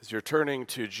As you're turning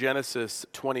to Genesis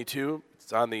 22,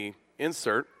 it's on the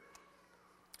insert.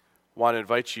 I want to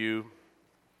invite you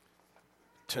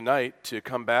tonight to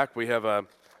come back. We have a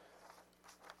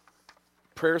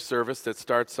prayer service that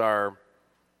starts our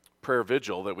prayer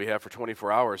vigil that we have for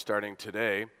 24 hours starting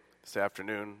today, this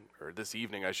afternoon, or this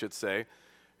evening, I should say,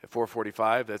 at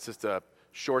 4:45. That's just a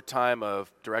short time of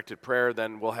directed prayer.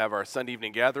 Then we'll have our Sunday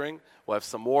evening gathering. We'll have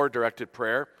some more directed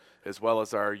prayer, as well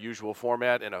as our usual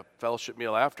format and a fellowship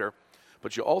meal after.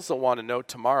 But you also want to note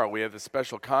tomorrow we have a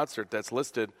special concert that's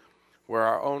listed where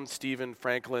our own Stephen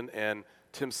Franklin and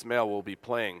Tim Smale will be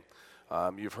playing.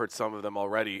 You've heard some of them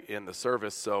already in the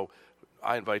service, so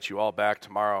I invite you all back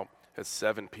tomorrow at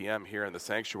 7 p.m. here in the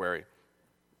sanctuary.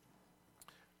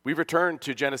 We've returned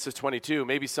to Genesis 22.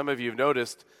 Maybe some of you have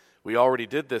noticed we already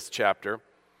did this chapter.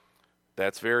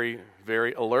 That's very,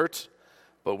 very alert.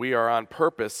 But we are on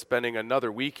purpose spending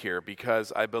another week here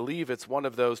because I believe it's one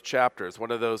of those chapters, one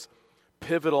of those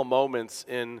pivotal moments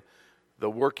in the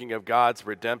working of God's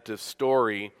redemptive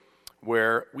story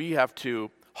where we have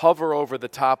to hover over the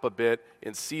top a bit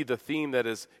and see the theme that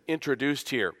is introduced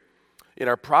here. In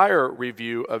our prior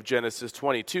review of Genesis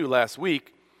 22 last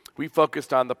week, we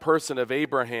focused on the person of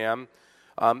Abraham,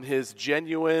 his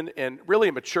genuine and really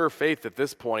mature faith at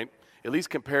this point, at least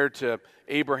compared to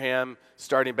Abraham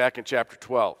starting back in chapter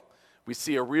 12. We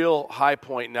see a real high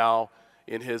point now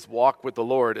in his walk with the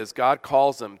Lord as God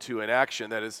calls him to an action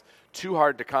that is too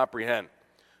hard to comprehend,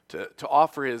 to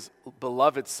offer his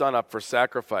beloved son up for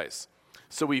sacrifice.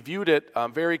 So we viewed it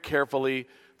very carefully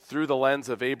through the lens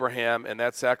of Abraham and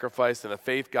that sacrifice and the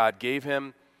faith God gave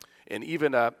him, and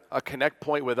even a connect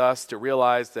point with us to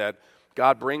realize that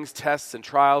God brings tests and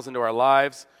trials into our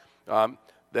lives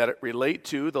that relate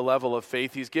to the level of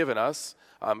faith he's given us.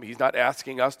 He's not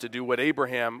asking us to do what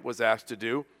Abraham was asked to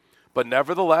do, but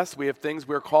nevertheless, we have things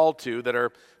we're called to that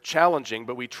are challenging,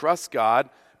 but we trust God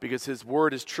because his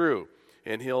word is true,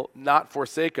 and he'll not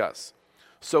forsake us.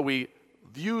 So we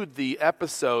viewed the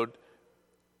episode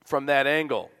from that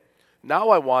angle. Now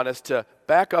I want us to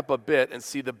back up a bit and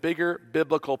see the bigger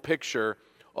biblical picture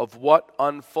of what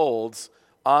unfolds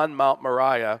on Mount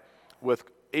Moriah with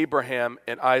Abraham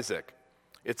and Isaac.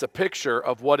 It's a picture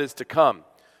of what is to come.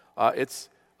 It's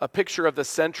a picture of the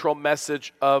central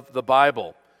message of the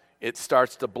Bible. It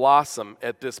starts to blossom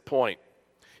at this point.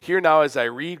 Here now as I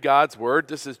read God's word,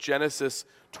 this is Genesis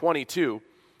 22.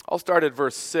 I'll start at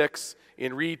verse 6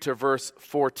 and read to verse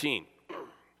 14.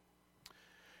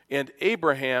 And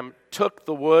Abraham took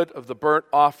the wood of the burnt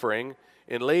offering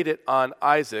and laid it on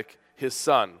Isaac his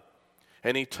son.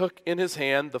 And he took in his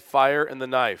hand the fire and the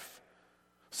knife.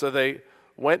 So they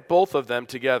went both of them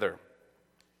together.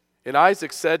 And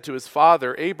Isaac said to his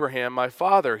father, Abraham, my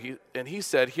father. And he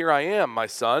said, Here I am, my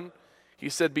son. He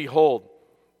said, Behold,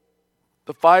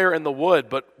 the fire and the wood,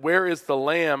 but where is the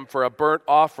lamb for a burnt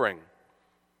offering?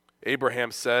 Abraham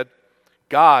said,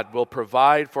 God will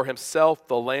provide for himself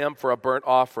the lamb for a burnt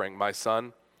offering, my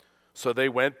son. So they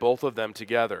went both of them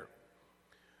together.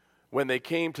 When they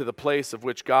came to the place of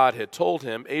which God had told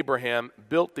him, Abraham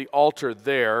built the altar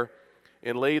there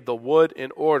and laid the wood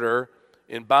in order,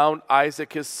 and bound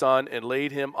Isaac his son, and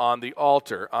laid him on the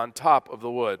altar on top of the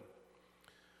wood.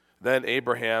 Then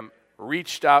Abraham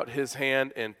reached out his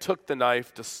hand and took the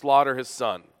knife to slaughter his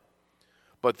son.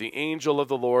 But the angel of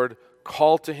the Lord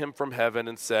called to him from heaven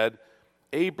and said,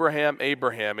 Abraham,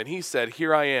 Abraham. And he said,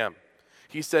 Here I am.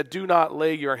 He said, Do not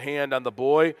lay your hand on the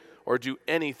boy or do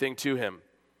anything to him.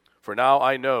 For now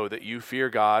I know that you fear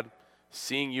God,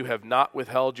 seeing you have not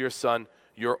withheld your son,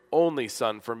 your only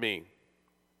son, from me.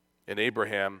 And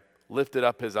Abraham lifted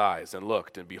up his eyes and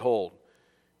looked, and behold,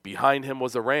 behind him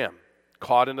was a ram,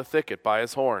 caught in a thicket by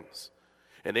his horns.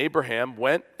 And Abraham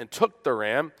went and took the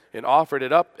ram and offered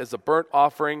it up as a burnt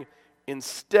offering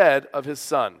instead of his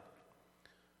son.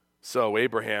 So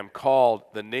Abraham called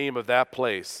the name of that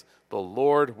place, The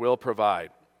Lord Will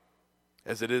Provide.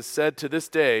 As it is said to this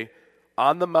day,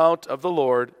 On the mount of the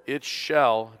Lord it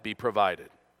shall be provided.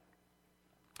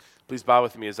 Please bow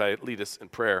with me as I lead us in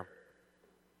prayer.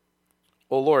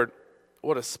 Oh Lord,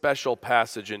 what a special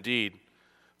passage indeed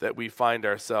that we find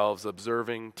ourselves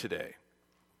observing today.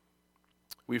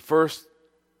 We first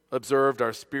observed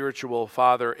our spiritual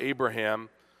father Abraham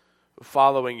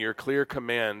following your clear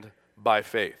command by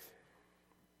faith.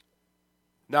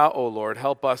 Now, O Lord,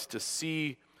 help us to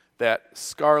see that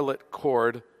scarlet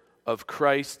cord of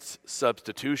Christ's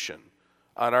substitution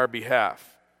on our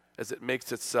behalf as it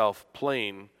makes itself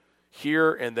plain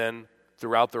here and then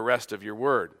throughout the rest of your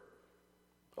word.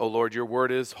 O Lord, your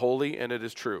word is holy and it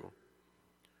is true.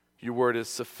 Your word is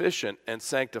sufficient and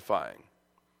sanctifying.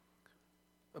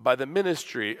 By the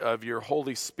ministry of your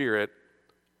Holy Spirit,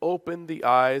 open the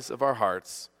eyes of our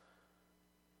hearts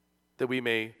that we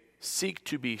may seek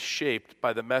to be shaped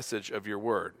by the message of your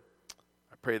word.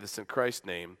 I pray this in Christ's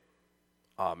name.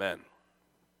 Amen.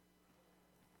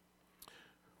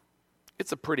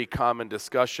 It's a pretty common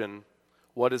discussion.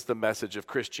 What is the message of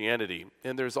Christianity?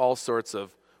 And there's all sorts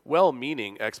of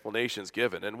well-meaning explanations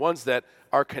given, and ones that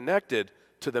are connected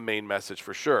to the main message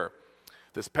for sure.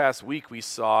 This past week we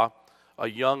saw a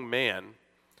young man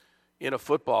in a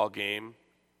football game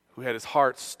who had his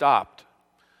heart stopped.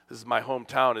 This is my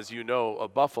hometown, as you know,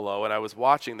 of Buffalo, and I was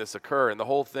watching this occur, and the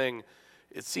whole thing,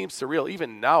 it seems surreal.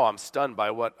 Even now I'm stunned by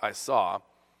what I saw.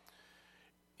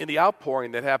 In the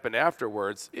outpouring that happened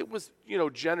afterwards, it was,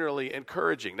 generally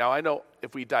encouraging. Now, I know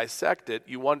if we dissect it,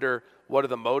 you wonder what are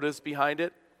the motives behind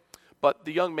it. But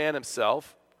the young man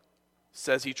himself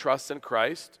says he trusts in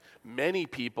Christ. Many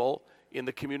people in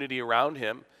the community around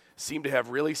him seem to have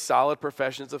really solid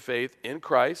professions of faith in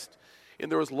Christ.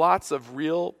 And there was lots of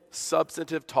real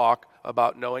substantive talk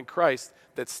about knowing Christ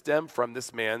that stemmed from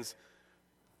this man's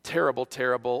terrible,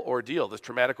 terrible ordeal, this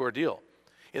traumatic ordeal.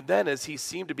 And then as he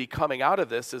seemed to be coming out of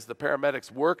this, as the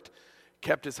paramedics worked,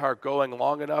 kept his heart going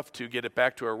long enough to get it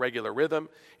back to a regular rhythm,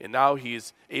 and now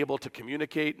he's able to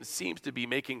communicate and seems to be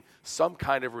making some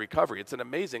kind of recovery. It's an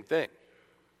amazing thing.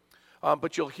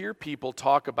 But you'll hear people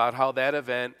talk about how that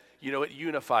event, it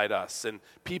unified us, and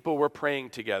people were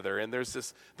praying together, and there's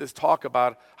this talk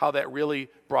about how that really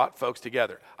brought folks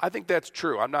together. I think that's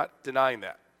true. I'm not denying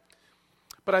that.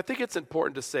 But I think it's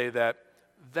important to say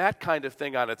that kind of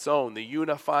thing on its own, the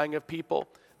unifying of people,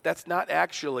 that's not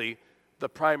actually the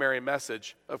primary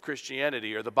message of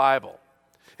Christianity or the Bible.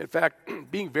 In fact,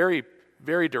 being very,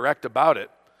 very direct about it,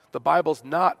 the Bible's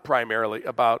not primarily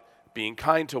about being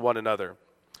kind to one another.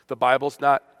 The Bible's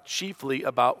not chiefly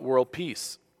about world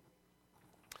peace.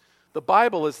 The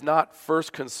Bible is not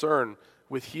first concerned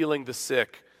with healing the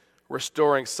sick,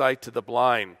 restoring sight to the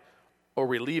blind, or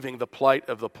relieving the plight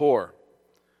of the poor.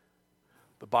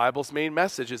 The Bible's main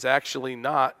message is actually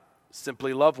not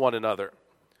simply love one another.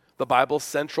 The Bible's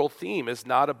central theme is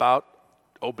not about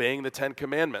obeying the Ten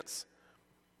Commandments.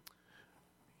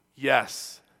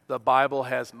 Yes, the Bible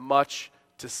has much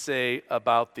to say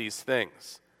about these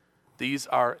things. These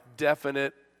are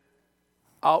definite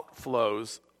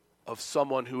outflows of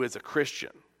someone who is a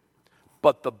Christian.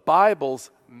 But the Bible's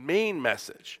main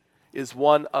message is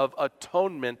one of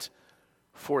atonement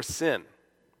for sin.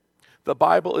 The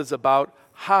Bible is about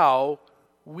how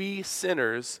we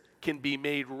sinners can be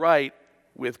made right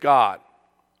with God.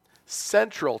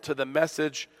 Central to the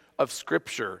message of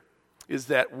Scripture is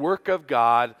that work of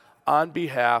God on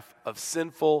behalf of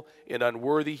sinful and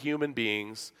unworthy human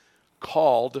beings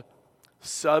called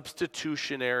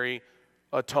substitutionary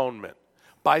atonement.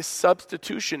 By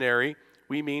substitutionary,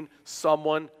 we mean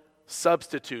someone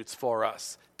substitutes for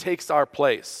us, takes our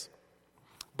place.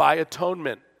 By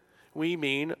atonement, we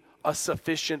mean a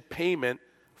sufficient payment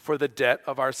for the debt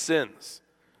of our sins.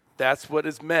 That's what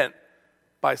is meant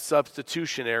by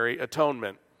substitutionary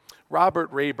atonement.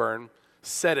 Robert Rayburn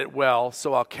said it well,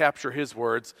 so I'll capture his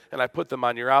words, and I put them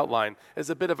on your outline as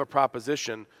a bit of a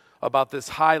proposition about this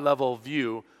high-level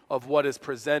view of what is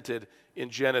presented in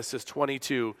Genesis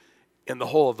 22 and the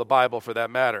whole of the Bible for that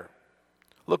matter.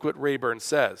 Look what Rayburn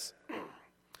says.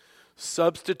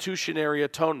 Substitutionary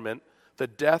atonement, the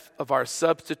death of our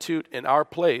substitute in our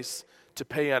place to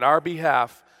pay on our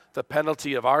behalf the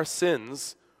penalty of our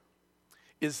sins,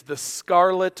 is the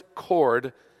scarlet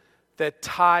cord that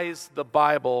ties the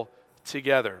Bible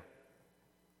together.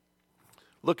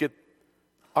 Look at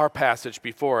our passage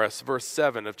before us, verse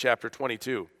 7 of chapter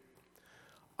 22.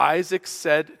 Isaac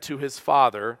said to his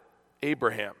father,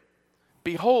 Abraham,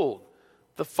 "Behold,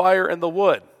 the fire and the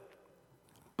wood,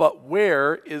 but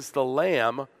where is the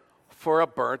lamb for a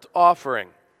burnt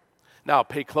offering?" Now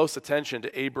pay close attention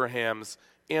to Abraham's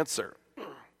answer.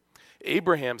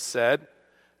 Abraham said,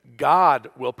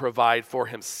 "God will provide for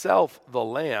himself the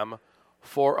lamb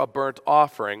for a burnt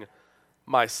offering,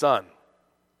 my son."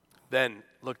 Then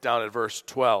look down at verse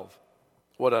 12.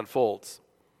 What unfolds?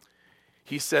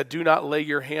 He said, "Do not lay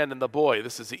your hand on the boy."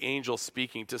 This is the angel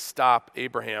speaking to stop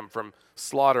Abraham from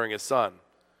slaughtering his son.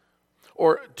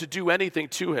 "Or to do anything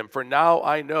to him, for now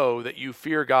I know that you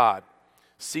fear God,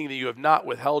 seeing that you have not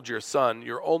withheld your son,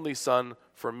 your only son,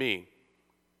 from me."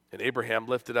 And Abraham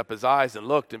lifted up his eyes and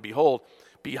looked, and behold,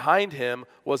 behind him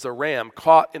was a ram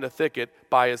caught in a thicket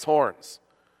by his horns.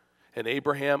 And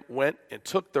Abraham went and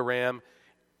took the ram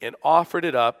and offered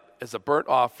it up as a burnt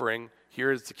offering.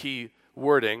 Here's the key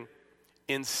wording: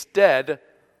 instead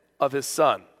of his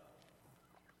son.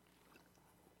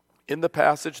 In the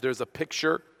passage, there's a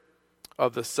picture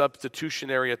of the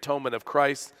substitutionary atonement of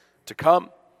Christ to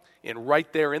come. And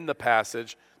right there in the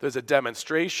passage, there's a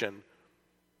demonstration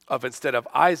of, instead of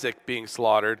Isaac being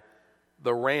slaughtered,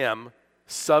 the ram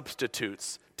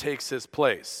substitutes, takes his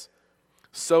place.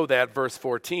 So that, verse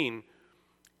 14,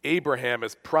 Abraham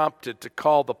is prompted to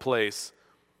call the place,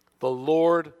 the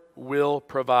Lord will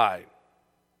provide.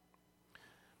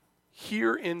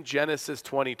 Here in Genesis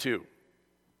 22,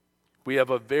 we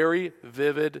have a very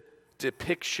vivid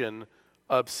depiction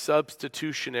of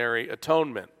substitutionary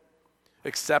atonement,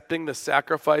 accepting the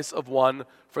sacrifice of one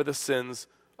for the sins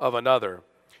of another.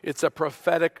 It's a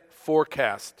prophetic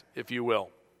forecast, if you will.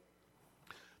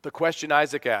 The question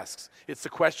Isaac asks, it's the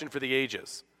question for the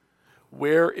ages.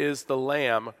 Where is the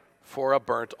lamb for a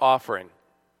burnt offering?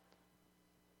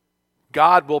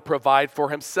 God will provide for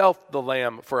himself the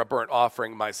lamb for a burnt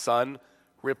offering, my son,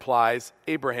 replies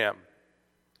Abraham.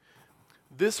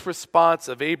 This response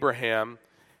of Abraham,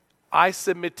 I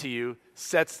submit to you,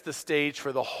 sets the stage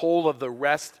for the whole of the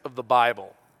rest of the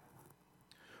Bible.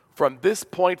 From this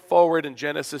point forward in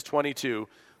Genesis 22,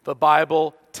 the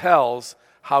Bible tells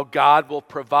how God will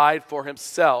provide for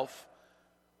himself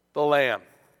the lamb.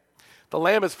 The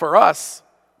lamb is for us,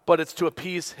 but it's to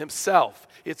appease himself.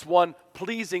 It's one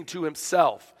pleasing to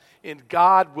himself, and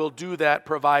God will do that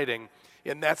providing,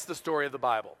 and that's the story of the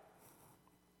Bible.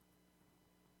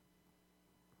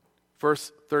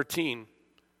 Verse 13,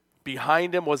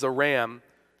 behind him was a ram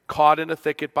caught in a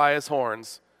thicket by his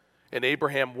horns, and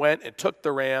Abraham went and took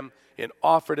the ram and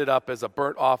offered it up as a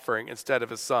burnt offering instead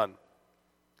of his son.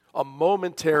 A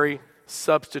momentary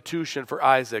substitution for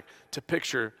Isaac to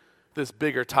picture this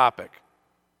bigger topic.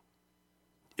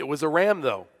 It was a ram,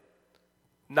 though,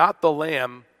 not the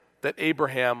lamb that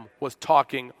Abraham was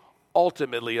talking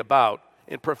ultimately about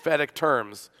in prophetic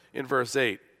terms in verse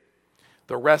 8.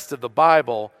 The rest of the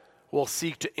Bible will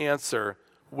seek to answer,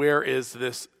 where is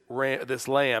this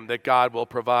lamb that God will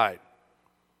provide?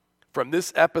 From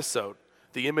this episode,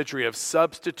 the imagery of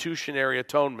substitutionary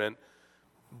atonement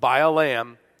by a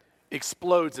lamb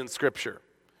explodes in Scripture.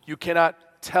 You cannot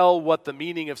tell what the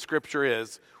meaning of Scripture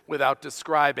is without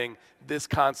describing this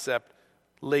concept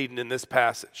laden in this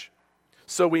passage.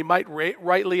 So we might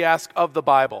rightly ask of the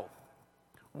Bible,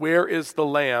 where is the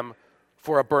lamb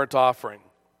for a burnt offering?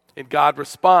 And God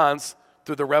responds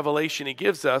through the revelation he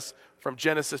gives us from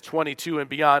Genesis 22 and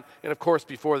beyond, and of course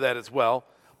before that as well,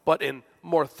 but in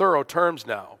more thorough terms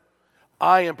now.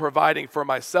 I am providing for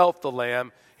myself the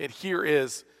lamb, and here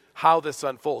is how this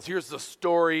unfolds. Here's the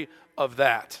story of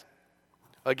that.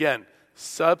 Again,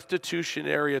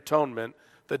 substitutionary atonement,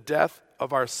 the death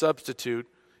of our substitute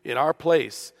in our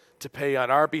place to pay on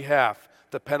our behalf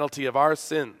the penalty of our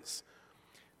sins.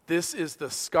 This is the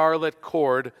scarlet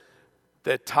cord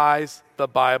that ties the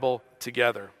Bible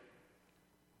together.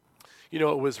 You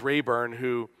know, it was Rayburn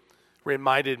who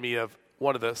reminded me of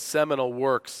one of the seminal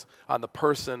works on the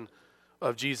person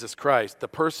of Jesus Christ. The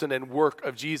Person and Work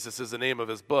of Jesus is the name of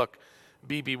his book.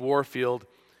 B.B. Warfield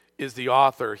is the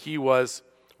author. He was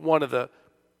one of the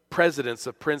presidents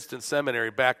of Princeton Seminary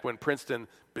back when Princeton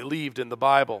believed in the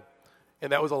Bible,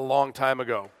 and that was a long time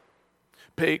ago.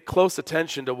 Pay close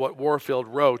attention to what Warfield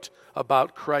wrote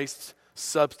about Christ's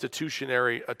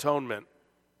substitutionary atonement.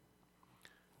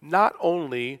 Not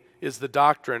only is the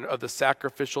doctrine of the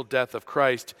sacrificial death of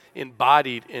Christ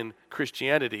embodied in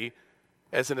Christianity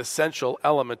as an essential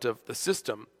element of the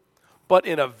system, but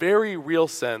in a very real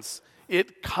sense,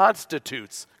 it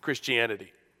constitutes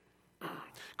Christianity.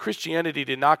 Christianity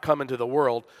did not come into the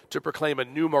world to proclaim a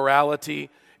new morality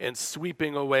and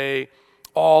sweeping away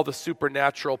all the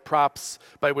supernatural props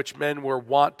by which men were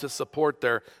wont to support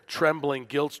their trembling,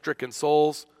 guilt-stricken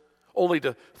souls, only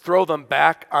to throw them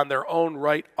back on their own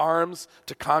right arms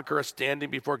to conquer a standing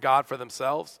before God for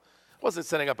themselves. It wasn't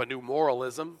setting up a new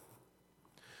moralism.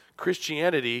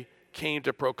 Christianity came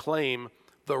to proclaim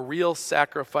the real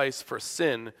sacrifice for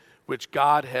sin which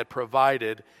God had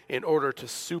provided in order to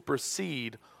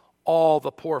supersede all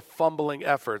the poor fumbling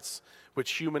efforts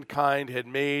which humankind had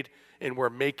made and were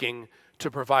making to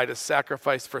provide a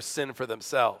sacrifice for sin for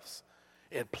themselves,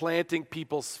 and planting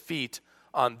people's feet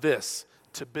on this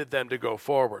to bid them to go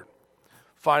forward.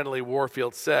 Finally,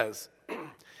 Warfield says,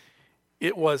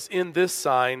 it was in this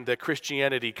sign that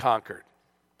Christianity conquered,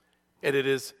 and it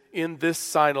is in this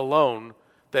sign alone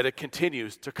that it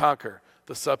continues to conquer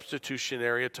the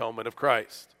substitutionary atonement of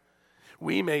Christ.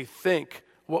 We may think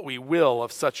what we will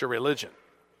of such a religion.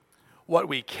 What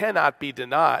cannot be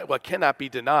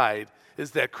denied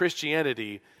is that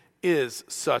Christianity is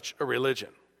such a religion.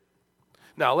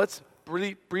 Now let's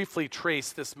briefly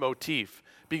trace this motif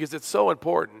because it's so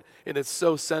important and it's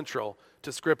so central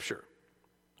to Scripture.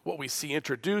 What we see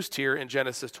introduced here in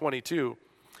Genesis 22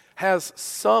 has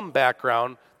some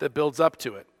background that builds up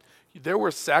to it. There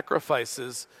were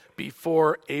sacrifices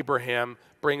before Abraham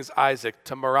brings Isaac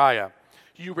to Moriah.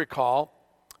 You recall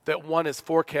that one is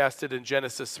forecasted in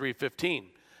Genesis 3:15.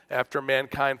 After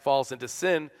mankind falls into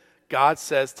sin, God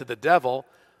says to the devil,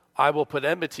 I will put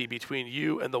enmity between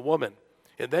you and the woman.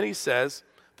 And then he says,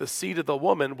 the seed of the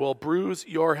woman will bruise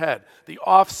your head. The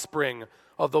offspring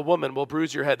of the woman will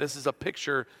bruise your head. This is a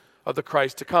picture of the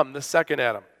Christ to come, the second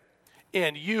Adam.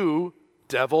 And you,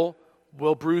 devil,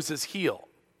 will bruise his heel.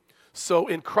 So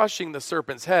in crushing the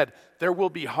serpent's head, there will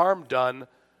be harm done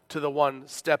to the one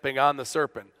stepping on the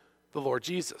serpent, the Lord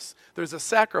Jesus. There's a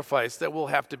sacrifice that will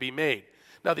have to be made.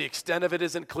 Now, the extent of it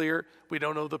isn't clear. We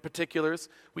don't know the particulars.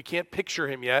 We can't picture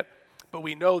him yet, but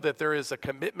we know that there is a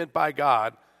commitment by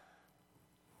God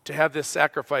to have this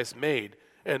sacrifice made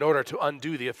in order to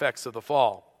undo the effects of the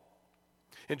fall.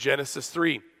 In Genesis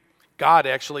 3, God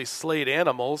actually slayed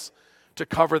animals to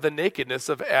cover the nakedness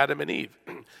of Adam and Eve.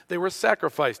 They were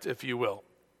sacrificed, if you will.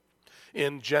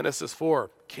 In Genesis 4,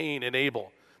 Cain and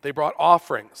Abel, they brought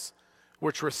offerings,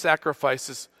 which were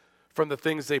sacrifices from the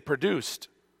things they produced.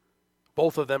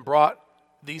 Both of them brought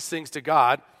these things to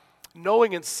God,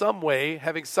 knowing in some way,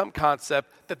 having some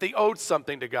concept that they owed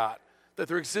something to God, that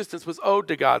their existence was owed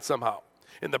to God somehow.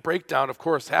 And the breakdown, of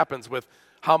course, happens with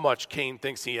how much Cain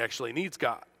thinks he actually needs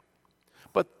God.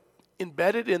 But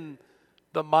embedded in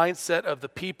the mindset of the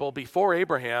people before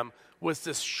Abraham was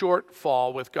this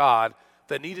shortfall with God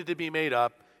that needed to be made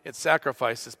up, and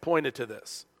sacrifices pointed to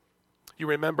this. You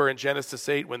remember in Genesis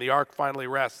 8 when the ark finally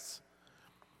rests,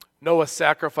 Noah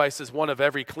sacrifices one of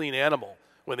every clean animal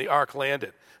when the ark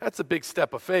landed. That's a big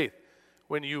step of faith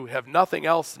when you have nothing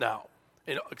else now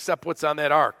except what's on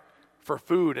that ark for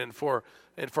food and for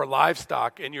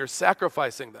livestock, and you're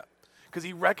sacrificing them because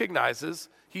he recognizes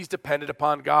he's dependent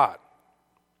upon God.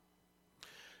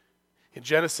 In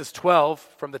Genesis 12,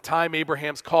 from the time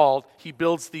Abraham's called, he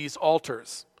builds these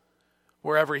altars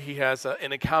wherever he has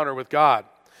an encounter with God.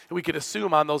 And we could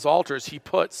assume on those altars he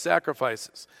put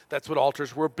sacrifices. That's what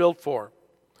altars were built for.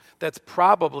 That's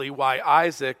probably why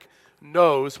Isaac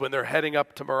knows when they're heading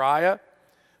up to Moriah,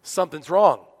 something's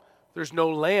wrong. There's no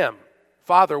lamb.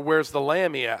 Father, where's the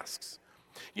lamb, he asks.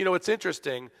 You know, it's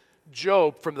interesting.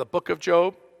 Job, from the book of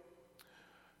Job,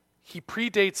 he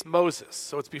predates Moses,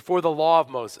 so it's before the law of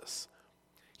Moses.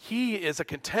 He is a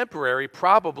contemporary,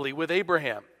 probably, with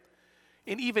Abraham.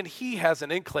 And even he has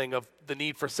an inkling of the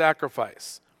need for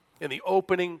sacrifice. In the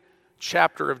opening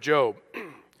chapter of Job,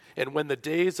 and when the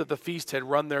days of the feast had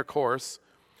run their course,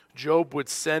 Job would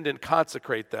send and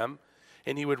consecrate them,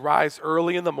 and he would rise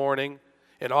early in the morning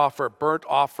and offer burnt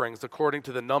offerings according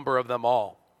to the number of them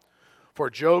all. For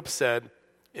Job said,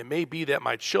 it may be that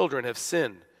my children have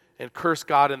sinned and cursed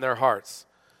God in their hearts.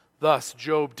 Thus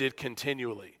Job did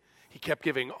continually. He kept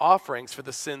giving offerings for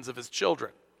the sins of his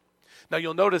children. Now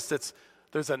you'll notice that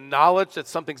there's a knowledge that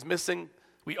something's missing.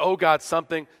 We owe God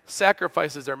something.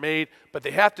 Sacrifices are made, but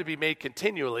they have to be made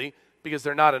continually because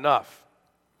they're not enough.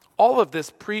 All of this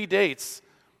predates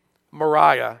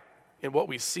Moriah in what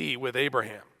we see with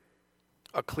Abraham.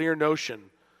 A clear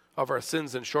notion of our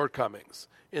sins and shortcomings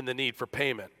in the need for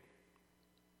payment.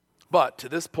 But to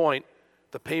this point,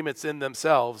 the payments in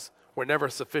themselves were never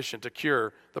sufficient to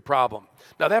cure the problem.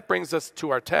 Now that brings us to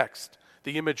our text,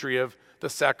 the imagery of the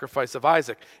sacrifice of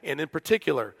Isaac, and in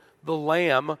particular, the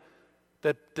lamb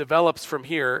that develops from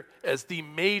here as the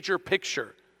major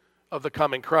picture of the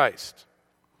coming Christ.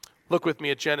 Look with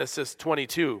me at Genesis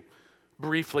 22,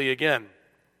 briefly again.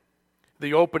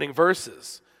 The opening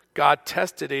verses, God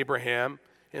tested Abraham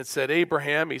and said,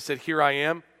 Abraham, he said, here I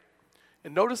am.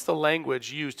 And notice the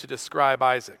language used to describe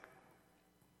Isaac.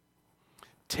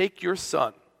 Take your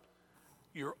son,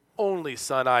 your only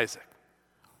son Isaac,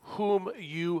 whom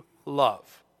you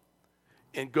love,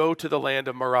 and go to the land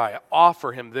of Moriah.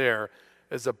 Offer him there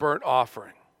as a burnt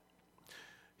offering.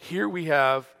 Here we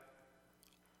have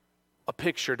a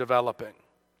picture developing.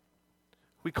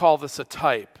 We call this a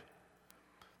type.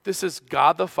 This is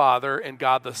God the Father and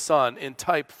God the Son in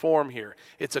type form here.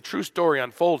 It's a true story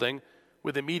unfolding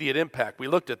with immediate impact. We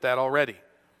looked at that already.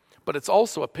 But it's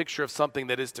also a picture of something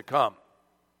that is to come,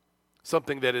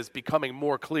 something that is becoming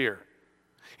more clear.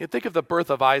 And think of the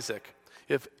birth of Isaac.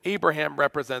 If Abraham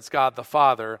represents God the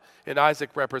Father and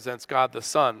Isaac represents God the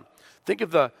Son, think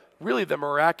of the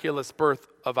miraculous birth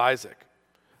of Isaac.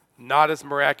 Not as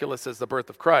miraculous as the birth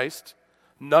of Christ.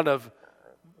 None of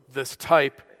this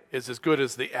type is as good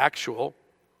as the actual.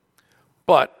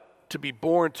 But to be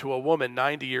born to a woman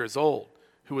 90 years old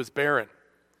who is barren,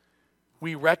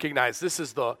 we recognize this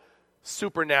is the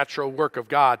supernatural work of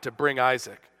God to bring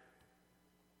Isaac.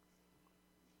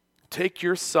 Take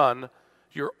your son,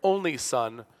 your only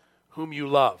son, whom you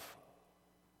love.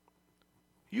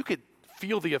 You could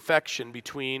feel the affection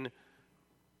between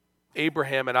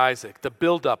Abraham and Isaac, the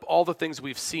buildup, all the things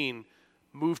we've seen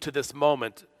move to this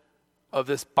moment of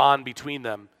this bond between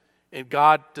them. And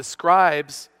God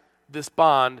describes this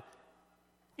bond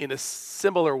in a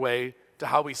similar way to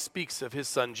how he speaks of his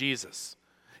son Jesus.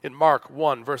 In Mark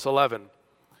 1, verse 11,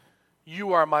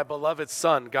 "You are my beloved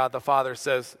son," God the Father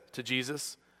says to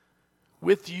Jesus.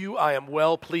 "With you I am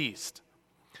well pleased."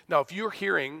 Now, if you're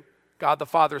hearing God the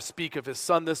Father speak of his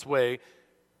son this way,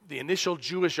 the initial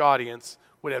Jewish audience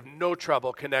would have no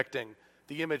trouble connecting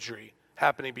the imagery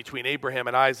happening between Abraham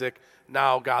and Isaac,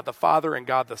 now God the Father and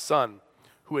God the Son,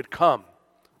 who had come,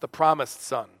 the promised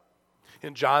Son.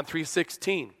 In John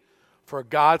 3:16, "For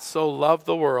God so loved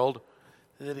the world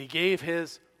that he gave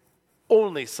his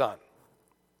only Son."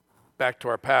 Back to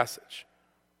our passage.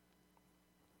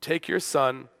 "Take your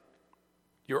son,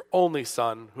 your only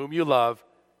son, whom you love,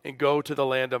 and go to the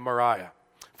land of Moriah."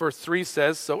 Verse 3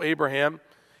 says, "So Abraham,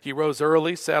 he rose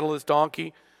early, saddled his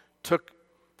donkey, took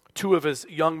 2 of his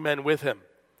young men with him."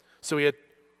 So he had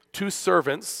 2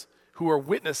 servants who were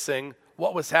witnessing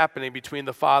what was happening between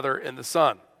the Father and the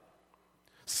Son.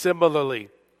 Similarly,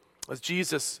 as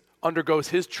Jesus undergoes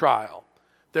his trial,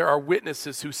 there are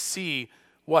witnesses who see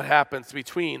what happens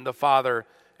between the Father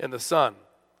and the Son.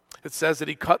 It says that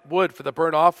he cut wood for the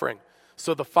burnt offering,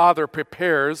 so the Father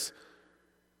prepares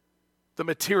the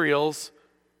materials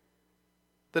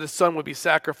that his Son would be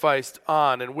sacrificed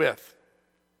on and with.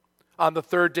 On the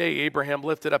 3rd day, Abraham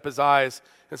lifted up his eyes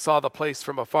and saw the place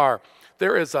from afar.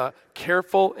 There is a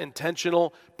careful,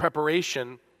 intentional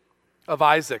preparation of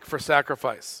Isaac for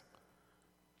sacrifice.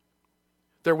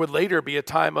 There would later be a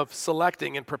time of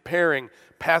selecting and preparing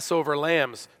Passover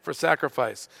lambs for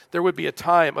sacrifice. There would be a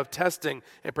time of testing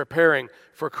and preparing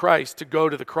for Christ to go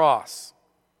to the cross.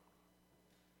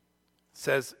 It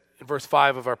says in verse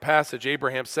 5 of our passage,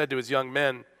 Abraham said to his young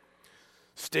men,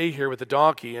 "Stay here with the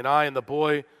donkey, and I and the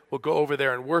boy will go over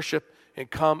there and worship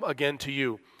and come again to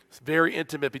you." It's very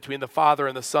intimate between the Father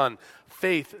and the Son.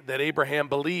 Faith that Abraham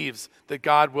believes that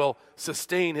God will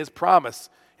sustain his promise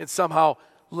and somehow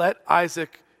let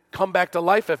Isaac come back to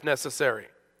life if necessary.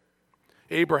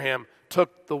 Abraham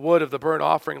took the wood of the burnt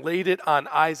offering, laid it on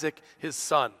Isaac, his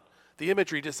son. The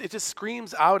imagery just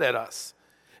screams out at us.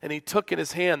 And he took in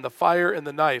his hand the fire and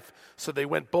the knife, so they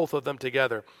went both of them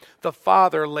together. The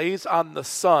Father lays on the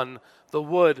Son the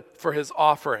wood for his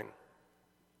offering.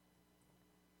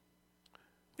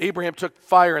 Abraham took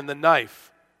fire and the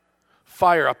knife.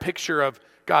 Fire, a picture of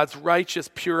God's righteous,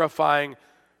 purifying,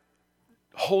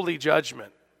 holy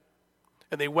judgment.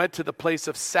 And they went to the place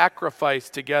of sacrifice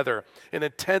together, an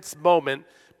intense moment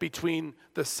between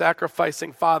the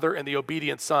sacrificing Father and the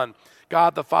obedient Son.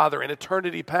 God the Father in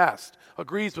eternity past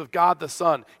agrees with God the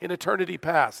Son in eternity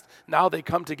past. Now they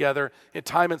come together in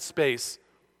time and space,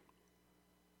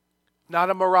 not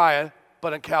in Moriah,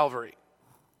 but in Calvary.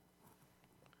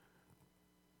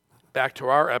 Back to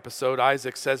our episode,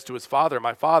 Isaac says to his father,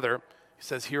 "My father," he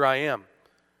says, "Here I am.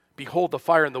 Behold the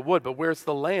fire and the wood, but where's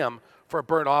the lamb for a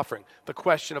burnt offering?" The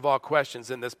question of all questions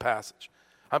in this passage.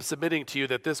 I'm submitting to you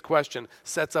that this question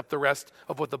sets up the rest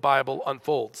of what the Bible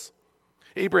unfolds.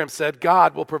 Abraham said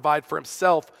God will provide for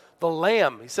himself the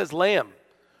lamb. He says lamb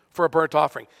for a burnt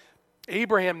offering.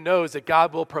 Abraham knows that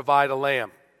God will provide a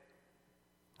lamb.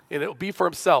 And it will be for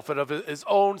himself and of his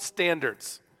own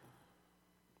standards.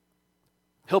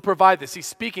 He'll provide this. He's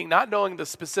speaking not knowing the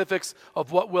specifics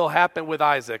of what will happen with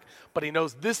Isaac, but he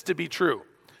knows this to be true.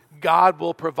 God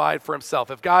will provide for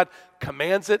himself. If God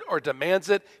commands it or demands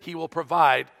it, he will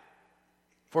provide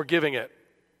for giving it.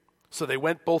 So they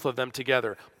went both of them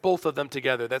together. Both of them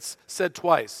together. That's said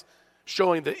twice,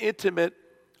 showing the intimate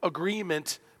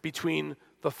agreement between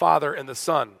the Father and the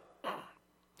Son.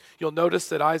 You'll notice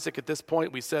that Isaac at this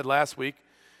point, we said last week,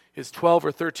 is 12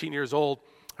 or 13 years old.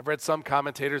 I've read some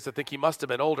commentators that think he must have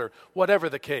been older. Whatever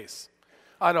the case,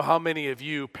 I don't know how many of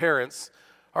you parents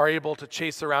are able to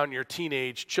chase around your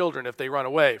teenage children if they run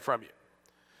away from you.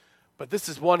 But this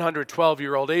is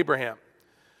 112-year-old Abraham.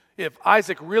 If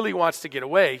Isaac really wants to get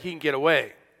away, he can get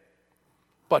away.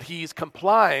 But he's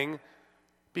complying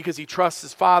because he trusts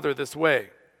his father this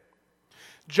way.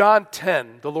 John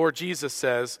 10, the Lord Jesus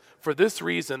says, "For this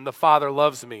reason the Father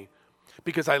loves me,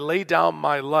 because I lay down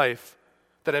my life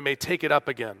that I may take it up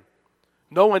again.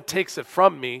 No one takes it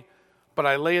from me, but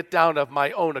I lay it down of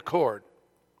my own accord."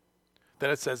 Then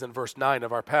it says in verse 9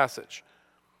 of our passage,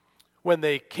 when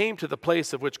they came to the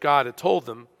place of which God had told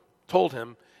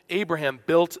him, Abraham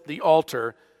built the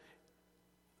altar,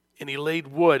 and he laid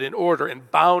wood in order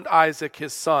and bound Isaac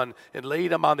his son and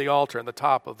laid him on the altar on the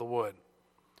top of the wood.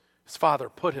 His father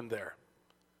put him there.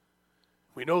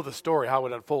 We know the story, how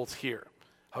it unfolds here,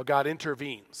 how God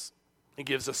intervenes and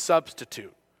gives a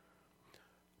substitute.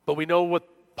 But we know what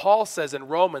Paul says in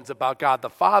Romans about God the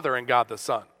Father and God the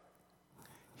Son.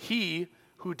 He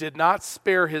who did not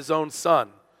spare his own son,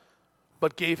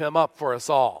 but gave him up for us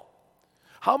all.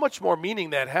 How much more meaning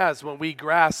that has when we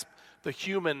grasp the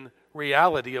human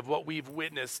reality of what we've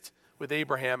witnessed with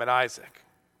Abraham and Isaac.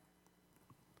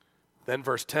 Then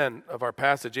verse 10 of our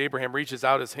passage, Abraham reaches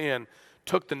out his hand,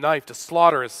 took the knife to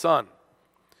slaughter his son.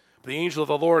 The angel of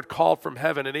the Lord called from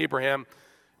heaven, and Abraham,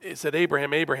 it said,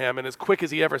 Abraham, Abraham, and as quick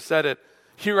as he ever said it,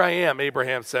 here I am,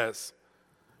 Abraham says.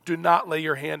 Do not lay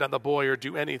your hand on the boy or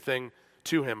do anything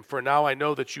to him, for now I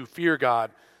know that you fear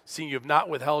God, seeing you have not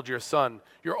withheld your son,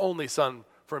 your only son,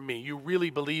 from me. You really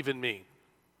believe in me.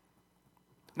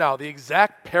 Now, the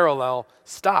exact parallel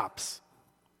stops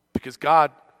because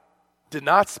God did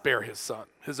not spare his son,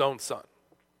 his own son.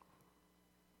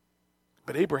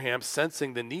 But Abraham,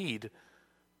 sensing the need,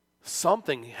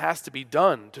 something has to be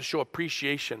done to show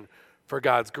appreciation for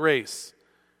God's grace.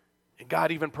 And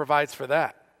God even provides for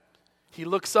that. He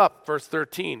looks up, verse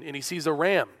 13, and he sees a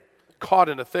ram caught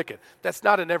in a thicket. That's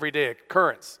not an everyday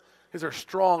occurrence. These are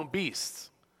strong beasts.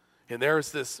 And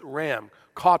there's this ram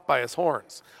caught by his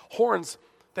horns. Horns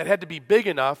that had to be big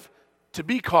enough to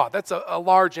be caught. That's a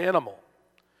large animal.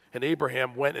 And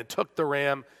Abraham went and took the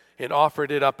ram and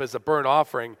offered it up as a burnt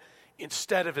offering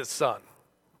instead of his son.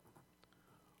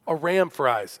 A ram for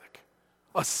Isaac.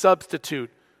 A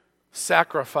substitute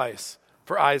sacrifice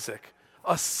for Isaac.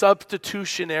 A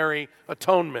substitutionary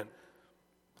atonement.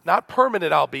 Not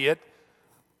permanent, albeit,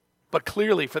 but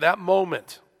clearly for that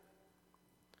moment.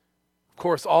 Of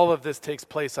course, all of this takes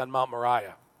place on Mount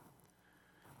Moriah.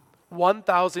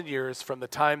 1,000 years from the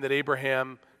time that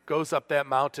Abraham goes up that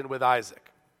mountain with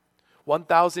Isaac.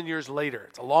 1,000 years later,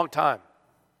 it's a long time.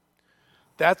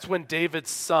 That's when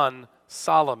David's son,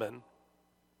 Solomon,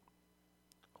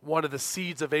 one of the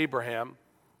seeds of Abraham,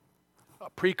 a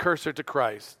precursor to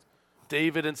Christ,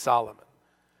 David and Solomon.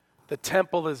 The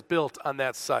temple is built on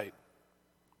that site.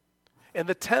 And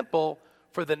the temple,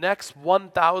 for the next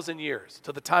 1,000 years,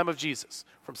 to the time of Jesus,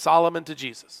 from Solomon to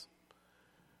Jesus,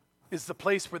 is the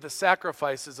place where the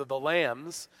sacrifices of the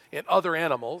lambs and other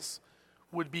animals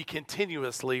would be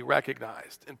continuously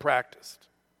recognized and practiced.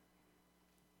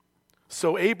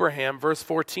 So Abraham, verse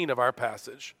 14 of our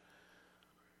passage,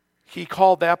 he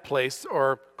called that place,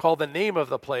 or called the name of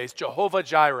the place, Jehovah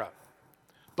Jireh.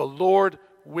 The Lord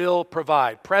will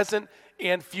provide, present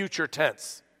and future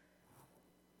tense.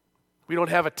 We don't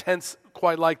have a tense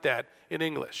quite like that in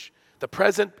English. The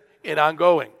present and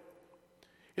ongoing.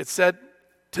 It said,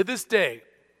 to this day.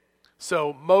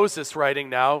 So Moses writing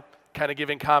now, kind of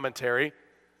giving commentary.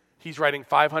 He's writing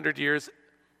 500 years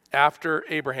after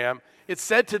Abraham. It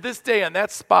said to this day on that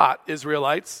spot,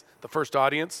 Israelites, the first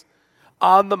audience,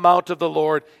 on the mount of the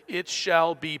Lord, it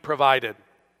shall be provided.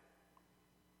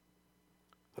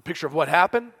 A picture of what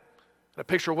happened, and a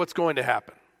picture of what's going to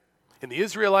happen. And the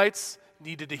Israelites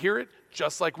needed to hear it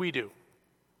just like we do.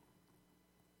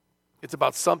 It's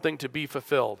about something to be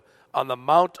fulfilled. On the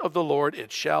mount of the Lord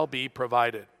it shall be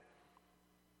provided.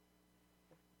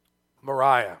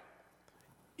 Moriah,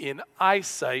 in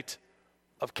eyesight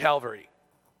of Calvary.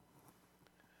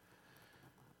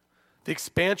 The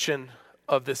expansion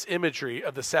of this imagery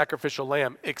of the sacrificial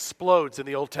lamb explodes in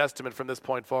the Old Testament from this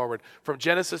point forward. From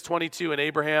Genesis 22 and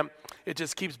Abraham, it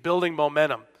just keeps building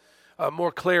momentum,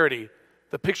 more clarity.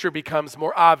 The picture becomes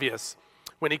more obvious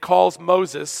when he calls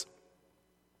Moses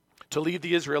to lead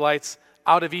the Israelites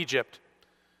out of Egypt.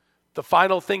 The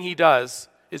final thing he does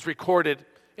is recorded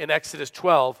in Exodus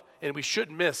 12, and we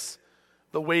shouldn't miss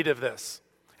the weight of this.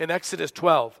 In Exodus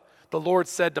 12, the Lord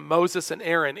said to Moses and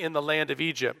Aaron in the land of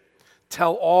Egypt,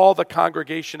 tell all the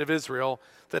congregation of Israel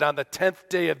that on the 10th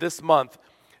day of this month,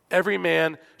 every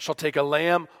man shall take a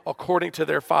lamb according to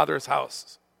their father's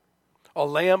house, a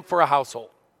lamb for a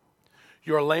household.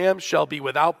 Your lamb shall be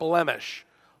without blemish,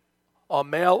 a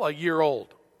male a year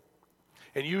old.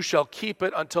 And you shall keep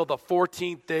it until the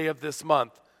 14th day of this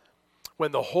month,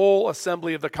 when the whole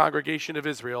assembly of the congregation of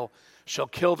Israel shall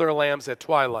kill their lambs at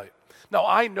twilight. Now,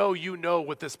 I know you know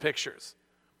what this pictures,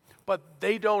 but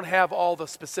they don't have all the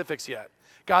specifics yet.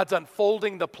 God's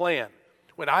unfolding the plan.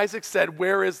 When Isaac said,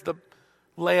 where is the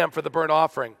lamb for the burnt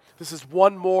offering? This is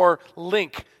one more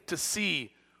link to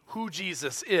see who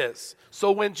Jesus is.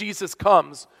 So when Jesus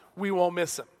comes, we won't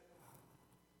miss him.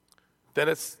 Then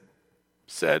it's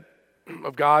said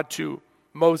of God to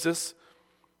Moses,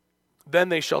 then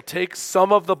they shall take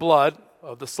some of the blood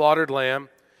of the slaughtered lamb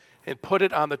and put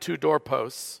it on the 2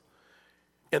 doorposts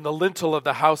in the lintel of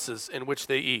the houses in which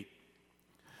they eat.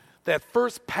 That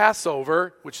first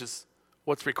Passover, which is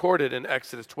what's recorded in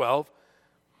Exodus 12,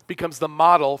 becomes the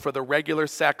model for the regular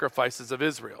sacrifices of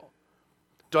Israel,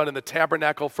 done in the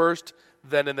tabernacle first,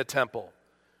 then in the temple.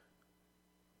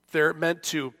 They're meant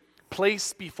to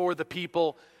place before the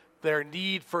people their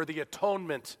need for the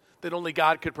atonement that only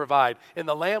God could provide. And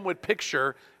the lamb would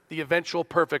picture the eventual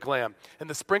perfect lamb. And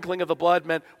the sprinkling of the blood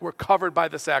meant we're covered by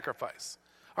the sacrifice.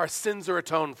 Our sins are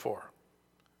atoned for.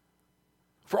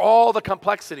 For all the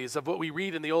complexities of what we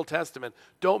read in the Old Testament,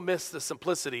 don't miss the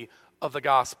simplicity of the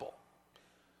gospel.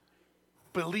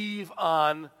 Believe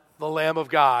on the Lamb of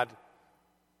God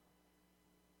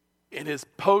in his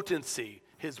potency,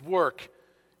 his work,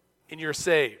 and you're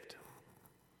saved.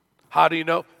 How do you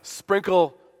know?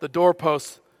 Sprinkle the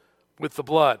doorposts with the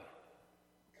blood.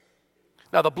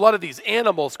 Now, the blood of these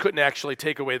animals couldn't actually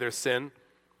take away their sin.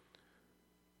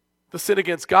 The sin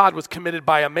against God was committed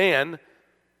by a man,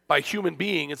 by a human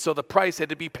being, and so the price had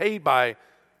to be paid by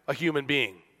a human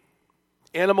being.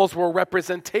 Animals were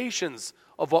representations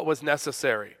of what was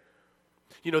necessary.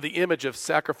 You know, the image of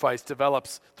sacrifice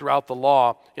develops throughout the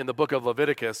law in the book of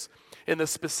Leviticus, and the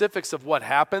specifics of what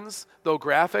happens, though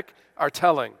graphic, are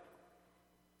telling.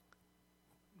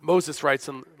 Moses writes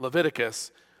in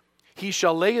Leviticus, "He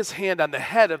shall lay his hand on the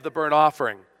head of the burnt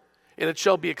offering, and it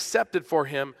shall be accepted for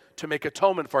him to make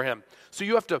atonement for him." So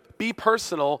you have to be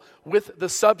personal with the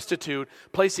substitute,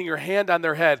 placing your hand on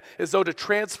their head as though to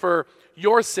transfer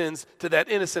your sins to that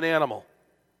innocent animal.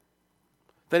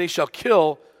 Then he shall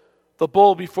kill the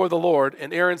bull before the Lord,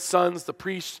 and Aaron's sons, the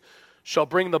priests, shall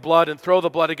bring the blood and throw the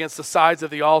blood against the sides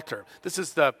of the altar. This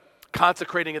is the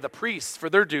consecrating of the priests for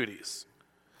their duties.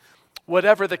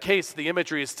 Whatever the case, the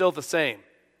imagery is still the same.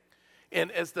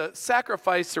 And as the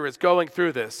sacrificer is going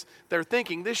through this, they're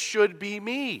thinking, this should be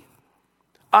me.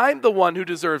 I'm the one who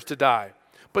deserves to die.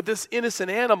 But this innocent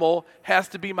animal has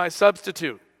to be my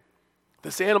substitute.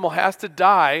 This animal has to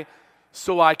die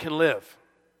so I can live.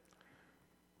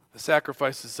 The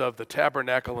sacrifices of the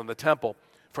tabernacle and the temple,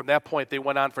 from that point, they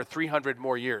went on for 300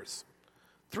 more years.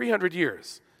 300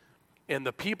 years. And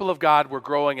the people of God were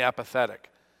growing apathetic.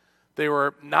 They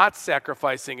were not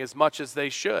sacrificing as much as they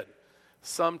should.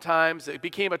 Sometimes it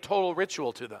became a total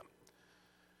ritual to them.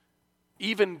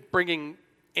 Even bringing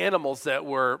animals that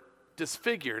were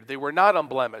disfigured, they were not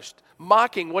unblemished,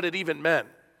 mocking what it even meant.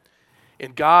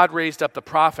 And God raised up the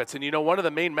prophets. And you know, one of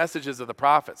the main messages of the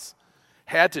prophets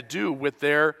had to do with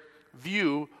their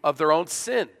view of their own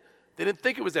sin. They didn't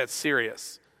think it was that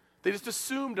serious. They just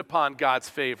assumed upon God's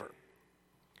favor.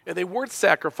 And they weren't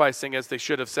sacrificing as they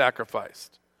should have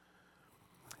sacrificed.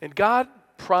 And God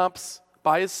prompts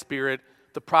by his Spirit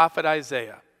the prophet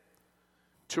Isaiah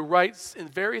to write in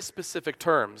very specific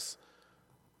terms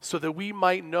so that we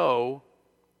might know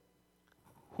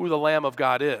who the Lamb of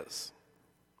God is.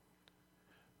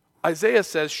 Isaiah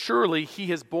says, "Surely he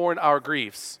has borne our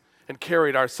griefs and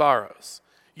carried our sorrows.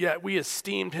 Yet we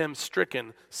esteemed him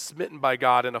stricken, smitten by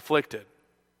God, and afflicted."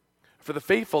 For the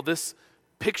faithful, this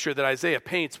picture that Isaiah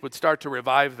paints would start to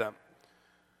revive them.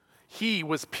 He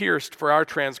was pierced for our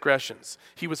transgressions.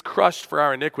 He was crushed for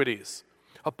our iniquities.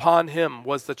 Upon him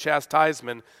was the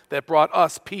chastisement that brought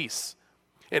us peace.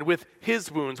 And with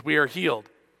his wounds we are healed.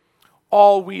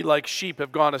 All we like sheep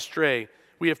have gone astray.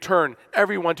 We have turned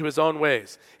everyone to his own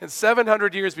ways. And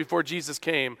 700 years before Jesus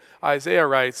came, Isaiah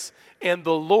writes, "And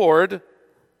the Lord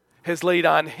has laid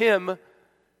on him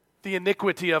the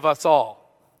iniquity of us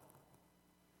all."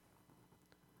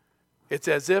 It's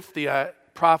as if the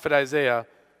prophet Isaiah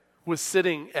was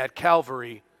sitting at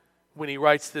Calvary when he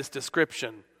writes this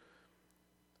description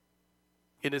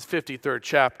in his 53rd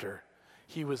chapter.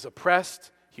 He was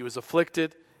oppressed, he was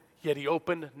afflicted, yet he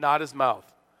opened not his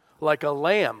mouth. Like a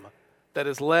lamb that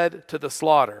is led to the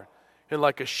slaughter, and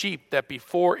like a sheep that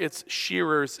before its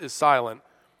shearers is silent,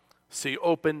 so he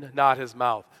opened not his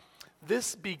mouth.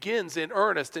 This begins in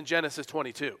earnest in Genesis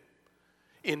 22.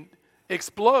 It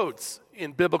explodes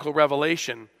in biblical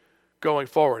revelation going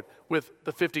forward, with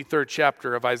the 53rd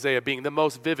chapter of Isaiah being the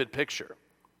most vivid picture.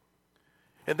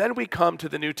 And then we come to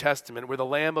the New Testament where the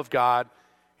Lamb of God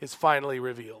is finally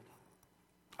revealed.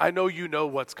 I know you know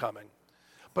what's coming,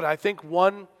 but I think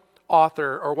one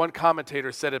author or one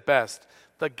commentator said it best.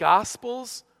 The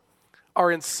Gospels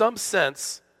are in some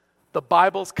sense the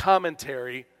Bible's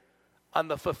commentary on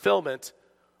the fulfillment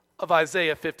of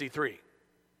Isaiah 53.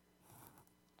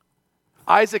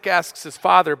 Isaac asks his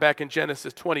father back in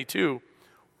Genesis 22,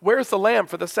 "Where's the lamb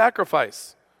for the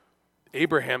sacrifice?"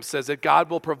 Abraham says that God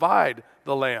will provide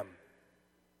the lamb.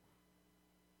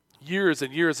 Years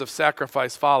and years of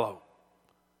sacrifice follow.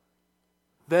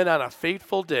 Then on a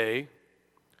fateful day,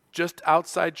 just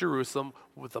outside Jerusalem,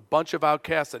 with a bunch of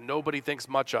outcasts that nobody thinks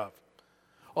much of,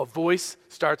 a voice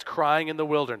starts crying in the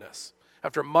wilderness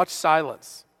after much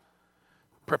silence,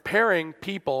 preparing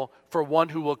people for one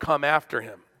who will come after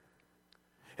him.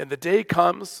 And the day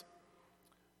comes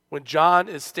when John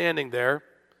is standing there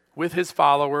with his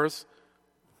followers,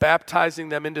 baptizing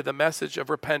them into the message of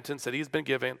repentance that he's been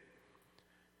given.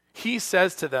 He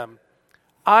says to them,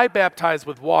 I baptize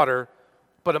with water,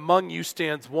 but among you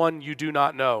stands one you do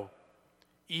not know,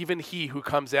 even he who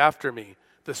comes after me,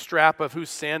 the strap of whose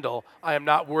sandal I am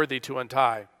not worthy to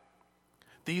untie.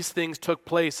 These things took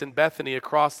place in Bethany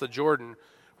across the Jordan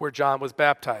where John was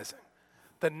baptizing.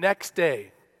 The next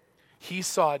day, he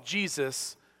saw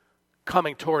Jesus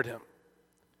coming toward him.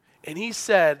 And he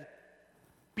said,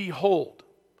 Behold,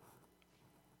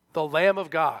 the Lamb of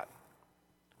God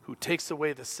who takes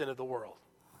away the sin of the world.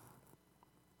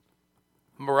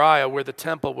 Moriah, where the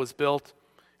temple was built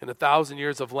in 1,000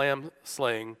 years of lamb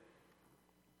slaying,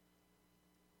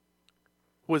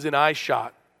 was an eye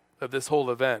shot of this whole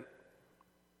event.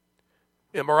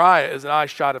 And Moriah is an eye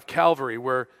shot of Calvary,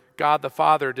 where God the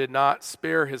Father did not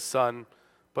spare his Son,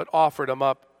 but offered him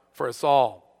up for us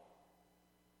all.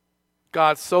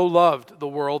 God so loved the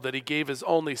world that he gave his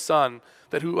only Son,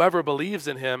 that whoever believes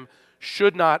in him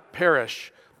should not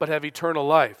perish, but have eternal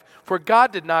life. For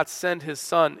God did not send his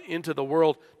Son into the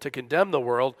world to condemn the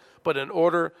world, but in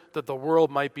order that the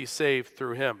world might be saved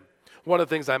through him. One of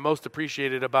the things I most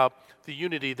appreciated about the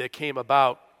unity that came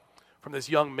about from this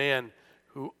young man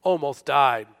who almost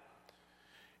died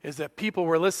is that people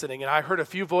were listening, and I heard a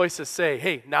few voices say,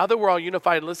 hey, now that we're all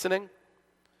unified and listening,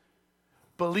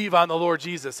 believe on the Lord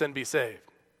Jesus and be saved.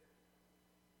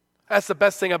 That's the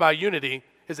best thing about unity,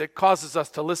 is it causes us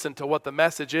to listen to what the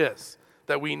message is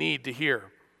that we need to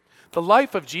hear. The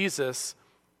life of Jesus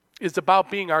is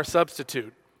about being our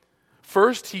substitute.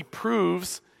 First, he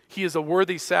proves he is a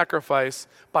worthy sacrifice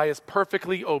by his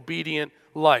perfectly obedient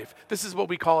life. This is what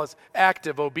we call as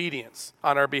active obedience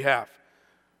on our behalf.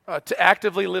 To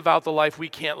actively live out the life we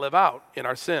can't live out in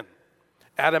our sin.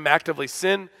 Adam actively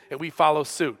sinned, and we follow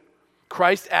suit.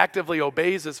 Christ actively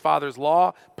obeys his Father's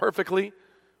law perfectly.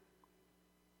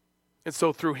 And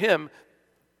so through him,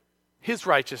 his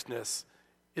righteousness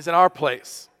is in our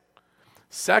place.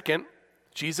 Second,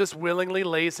 Jesus willingly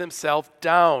lays himself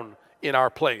down in our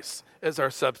place as our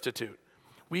substitute.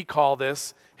 We call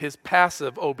this his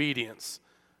passive obedience.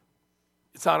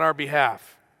 It's on our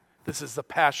behalf. This is the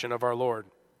passion of our Lord.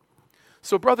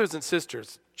 So brothers and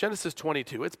sisters, Genesis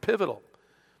 22, it's pivotal.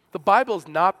 The Bible is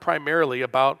not primarily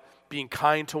about being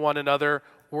kind to one another,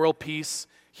 world peace,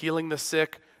 healing the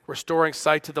sick, restoring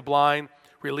sight to the blind,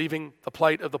 relieving the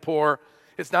plight of the poor.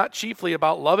 It's not chiefly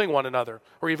about loving one another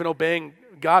or even obeying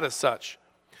God as such.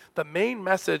 The main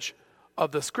message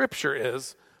of the scripture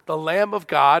is the Lamb of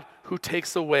God who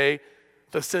takes away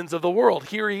the sins of the world.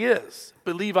 Here he is.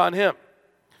 Believe on him.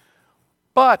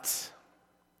 But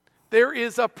there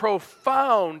is a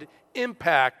profound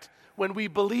impact when we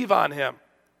believe on him.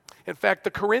 In fact,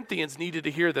 the Corinthians needed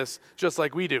to hear this just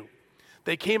like we do.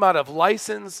 They came out of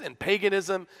license and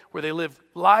paganism where they lived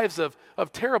lives of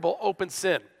terrible open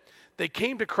sin. They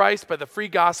came to Christ by the free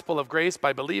gospel of grace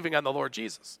by believing on the Lord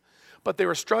Jesus. But they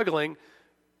were struggling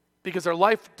because their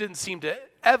life didn't seem to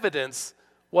evidence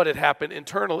what had happened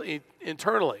internally.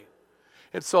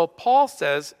 And so Paul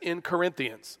says in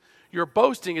Corinthians, your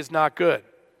boasting is not good.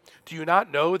 Do you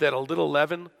not know that a little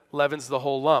leaven leavens the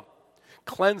whole lump?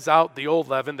 Cleanse out the old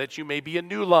leaven that you may be a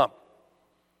new lump,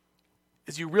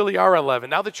 as you really are a leaven.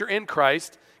 Now that you're in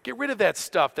Christ, get rid of that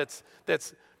stuff that's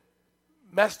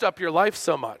messed up your life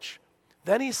so much.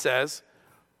 Then he says,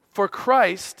 for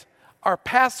Christ, our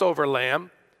Passover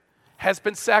lamb, has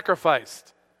been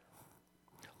sacrificed.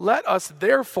 Let us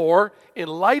therefore, in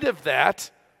light of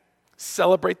that,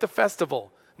 celebrate the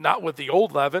festival, not with the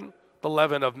old leaven, the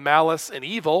leaven of malice and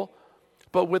evil,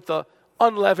 but with the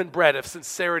unleavened bread of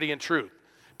sincerity and truth.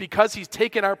 Because he's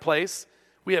taken our place,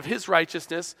 we have his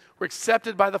righteousness, we're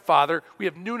accepted by the Father, we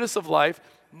have newness of life.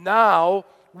 Now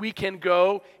we can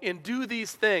go and do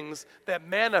these things that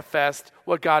manifest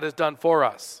what God has done for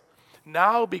us.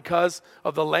 Now, because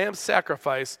of the Lamb's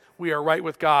sacrifice, we are right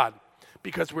with God.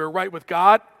 Because we're right with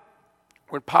God,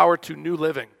 we're empowered to new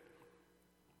living.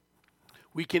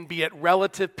 We can be at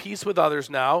relative peace with others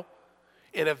now,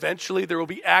 and eventually there will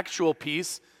be actual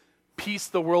peace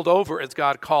the world over, as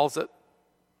God calls it.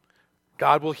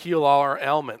 God will heal all our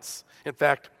ailments. In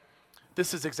fact,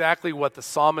 this is exactly what the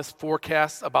psalmist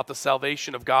forecasts about the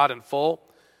salvation of God in full.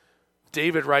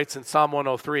 David writes in Psalm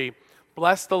 103,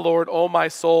 bless the Lord, O my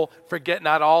soul, forget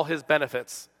not all his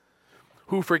benefits,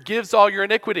 who forgives all your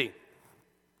iniquity,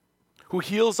 who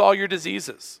heals all your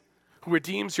diseases, who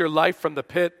redeems your life from the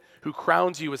pit, who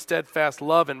crowns you with steadfast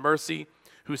love and mercy,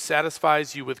 who who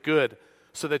satisfies you with good,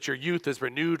 so that your youth is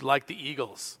renewed like the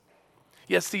eagles.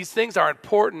 Yes, these things are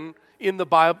important in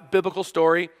the biblical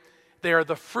story. They are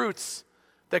the fruits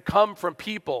that come from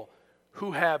people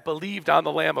who have believed on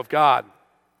the Lamb of God.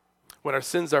 When our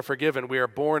sins are forgiven, we are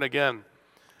born again.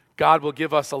 God will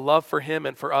give us a love for him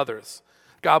and for others.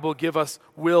 God will give us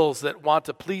wills that want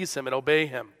to please him and obey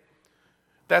him.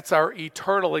 That's our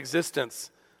eternal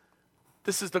existence.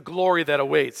 This is the glory that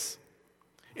awaits.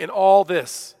 In all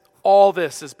this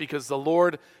is because the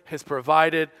Lord has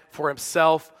provided for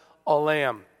himself a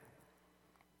lamb.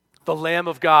 The Lamb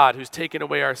of God who's taken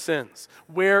away our sins.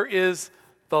 Where is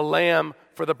the lamb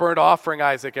for the burnt offering,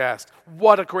 Isaac asked.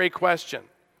 What a great question.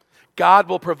 God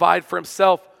will provide for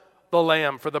himself the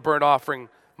lamb for the burnt offering,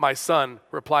 my son,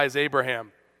 replies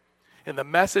Abraham. And the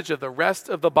message of the rest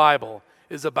of the Bible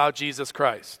is about Jesus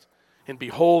Christ. And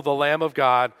behold, the Lamb of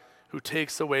God who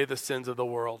takes away the sins of the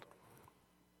world.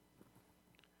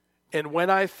 And when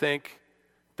I think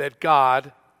that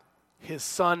God, his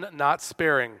son not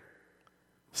sparing,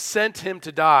 sent him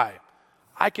to die,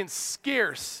 I can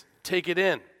scarce take it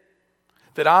in.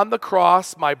 That on the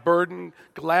cross, my burden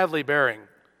gladly bearing,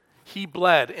 he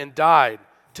bled and died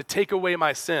to take away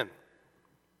my sin.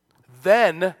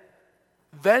 Then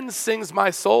sings my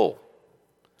soul,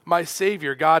 my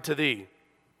Savior God, to thee.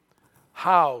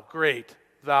 How great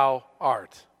thou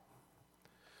art.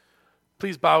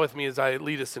 Please bow with me as I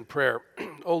lead us in prayer.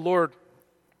 O Lord,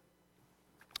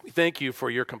 we thank you for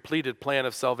your completed plan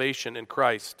of salvation in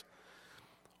Christ.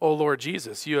 O Lord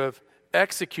Jesus, you have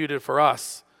executed for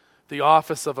us the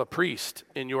office of a priest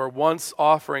in your once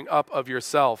offering up of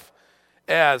yourself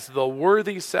as the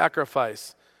worthy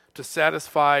sacrifice to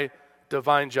satisfy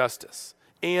divine justice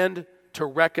and to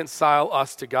reconcile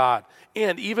us to God.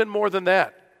 And even more than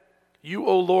that, you,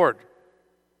 O Lord,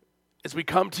 as we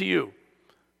come to you,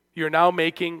 you're now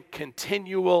making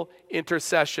continual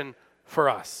intercession for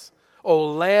us.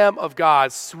 O Lamb of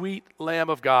God, sweet Lamb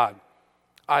of God,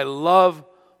 I love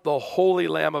the holy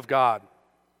Lamb of God,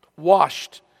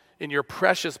 washed in your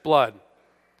precious blood,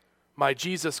 my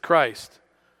Jesus Christ,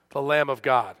 the Lamb of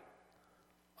God.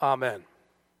 Amen.